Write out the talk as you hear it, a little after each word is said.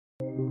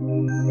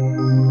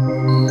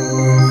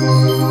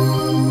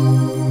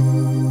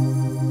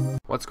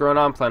What's going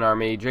on, Plant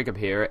Army? Jacob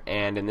here,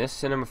 and in this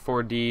Cinema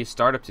 4D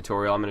startup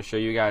tutorial I'm going to show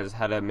you guys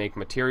how to make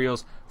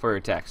materials for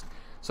your text.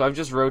 So I've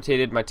just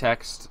rotated my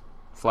text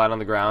flat on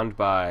the ground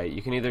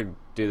you can either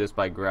do this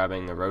by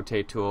grabbing the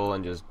rotate tool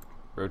and just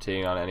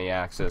rotating on any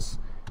axis,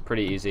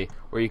 pretty easy,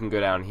 or you can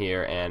go down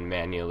here and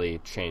manually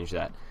change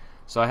that.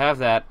 So I have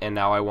that, and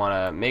now I want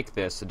to make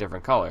this a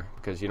different color,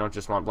 because you don't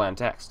just want bland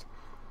text.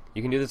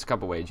 You can do this a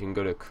couple ways. You can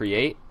go to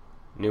Create,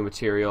 New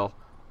Material,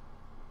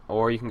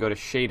 or you can go to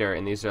Shader,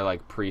 and these are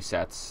like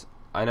presets.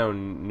 I know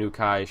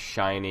Nukai,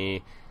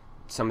 Shiny,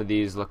 some of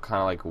these look kind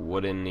of like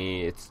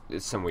wooden-y,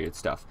 it's some weird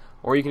stuff.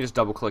 Or you can just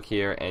double click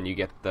here and you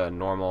get the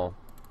normal,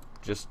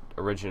 just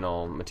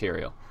original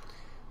material.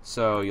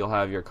 So you'll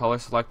have your color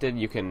selected.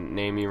 You can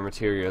name your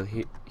material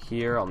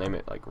here. I'll name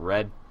it like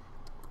red,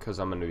 because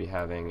I'm going to be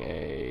having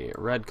a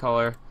red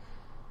color.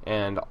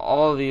 And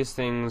all of these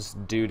things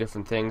do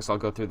different things. I'll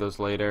go through those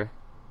later.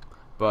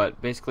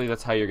 But basically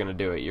that's how you're going to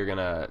do it. You're going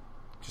to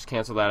just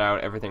cancel that out.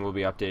 Everything will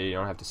be updated. You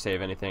don't have to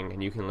save anything.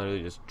 And you can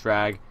literally just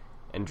drag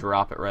and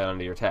drop it right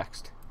onto your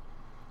text.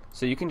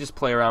 So you can just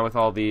play around with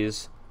all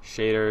these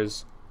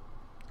shaders.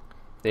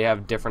 They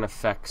have different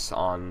effects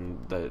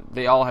on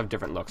they all have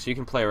different looks, so you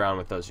can play around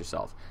with those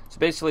yourself. So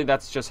basically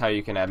that's just how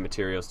you can add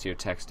materials to your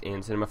text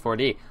in Cinema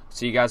 4D.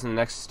 See you guys in the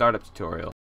next startup tutorial.